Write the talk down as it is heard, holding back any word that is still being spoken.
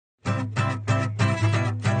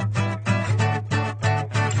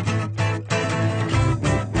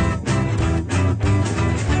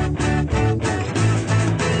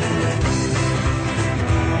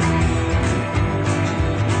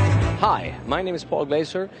My name is Paul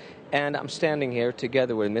Glaser, and I'm standing here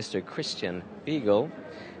together with Mr. Christian Wiegel,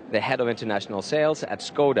 the head of international sales at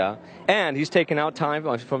Skoda, and he's taken out time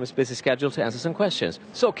from his busy schedule to answer some questions.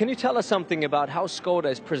 So can you tell us something about how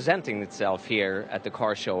Skoda is presenting itself here at the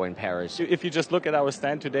car show in Paris? If you just look at our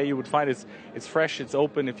stand today, you would find it's fresh, it's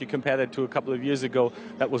open. If you compare that to a couple of years ago,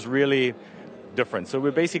 that was really different. So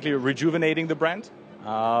we're basically rejuvenating the brand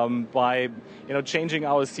by changing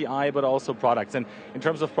our CI, but also products. And in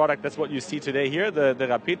terms of product, that's what you see today here, the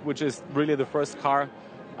Rapide, which is really the first car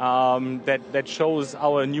that shows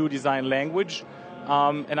our new design language.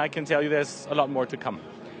 And I can tell you there's a lot more to come.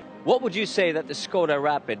 What would you say that the Skoda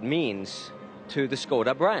Rapide means to the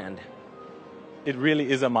Skoda brand? It really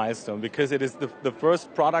is a milestone because it is the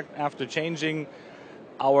first product after changing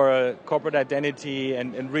our corporate identity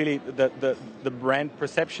and really the brand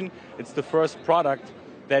perception. It's the first product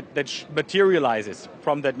that materializes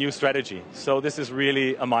from that new strategy. So this is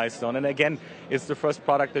really a milestone. And again, it's the first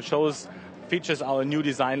product that features our new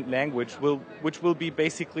design language, which will be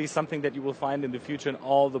basically something that you will find in the future in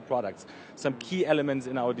all the products. Some key elements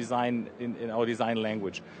in our design in our design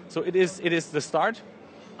language. So it is the start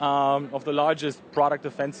of the largest product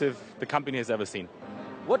offensive the company has ever seen.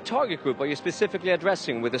 What target group are you specifically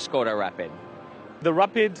addressing with the Skoda Rapide? The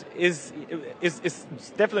Rapide is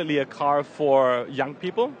definitely a car for young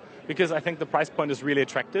people, because I think the price point is really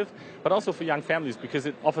attractive, but also for young families because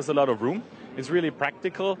it offers a lot of room. It's really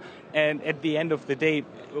practical, and at the end of the day,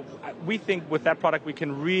 we think with that product we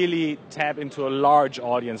can really tap into a large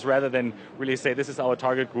audience rather than really say this is our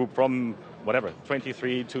target group from whatever,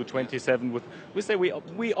 23 to 27. We say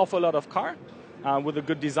we offer a lot of car with a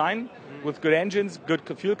good design, with good engines, good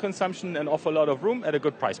fuel consumption, and offer a lot of room at a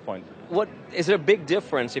good price point. What is there a big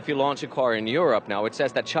difference if you launch a car in Europe now? It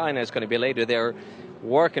says that China is going to be later. They're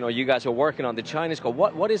working, or you guys are working on the Chinese car.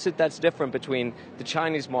 What is it that's different between the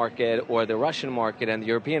Chinese market or the Russian market and the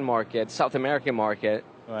European market, South American market?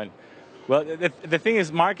 Right. Well, the thing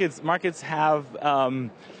is, markets have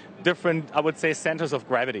different, I would say, centers of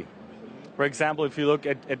gravity. For example, if you look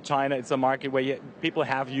at China, it's a market where people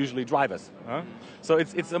have usually drivers. So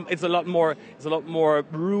it's a lot more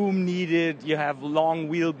room needed. You have long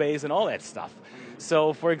wheelbase and all that stuff.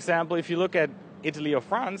 So, for example, if you look at Italy or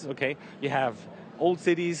France, okay, you have old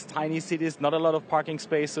cities, tiny cities, not a lot of parking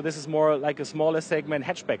space. So this is more like a smaller segment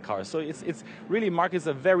hatchback car. So it's really, markets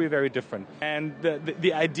are very, very different. And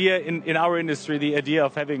the idea in our industry, the idea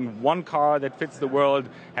of having one car that fits the world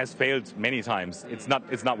has failed many times. It's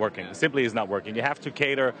not working. It simply is not working. You have to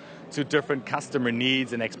cater to different customer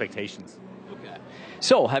needs and expectations. Okay.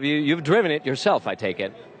 So you've driven it yourself, I take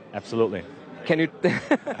it? Absolutely. Can you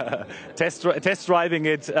test driving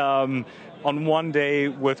it on one day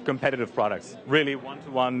with competitive products? Really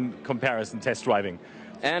one-to-one comparison test driving.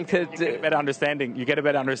 And you get a better understanding. You get a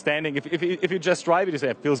better understanding. If you just drive it, you say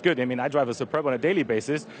it feels good. I mean, I drive a Superb on a daily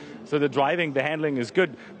basis, so the handling is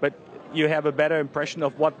good. But you have a better impression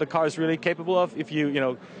of what the car is really capable of. If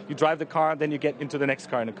you drive the car, then you get into the next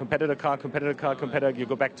car, and a competitor, you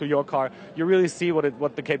go back to your car. You really see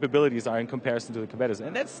what the capabilities are in comparison to the competitors,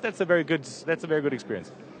 and that's a very good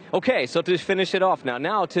experience. Okay, so to finish it off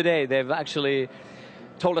now today they've actually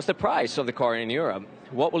told us the price of the car in Europe.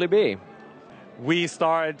 What will it be? We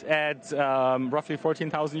start at roughly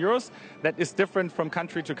 14,000 euros. That is different from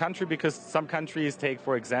country to country because some countries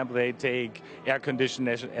for example, they take air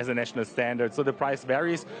conditioning as a national standard. So the price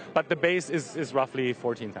varies, but the base is roughly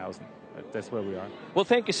 14,000. That's where we are. Well,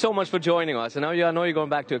 thank you so much for joining us. And I know you're going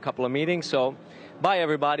back to a couple of meetings, so bye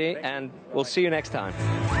everybody, and we'll see you next time.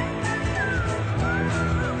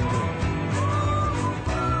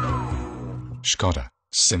 Skoda.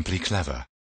 Simply clever.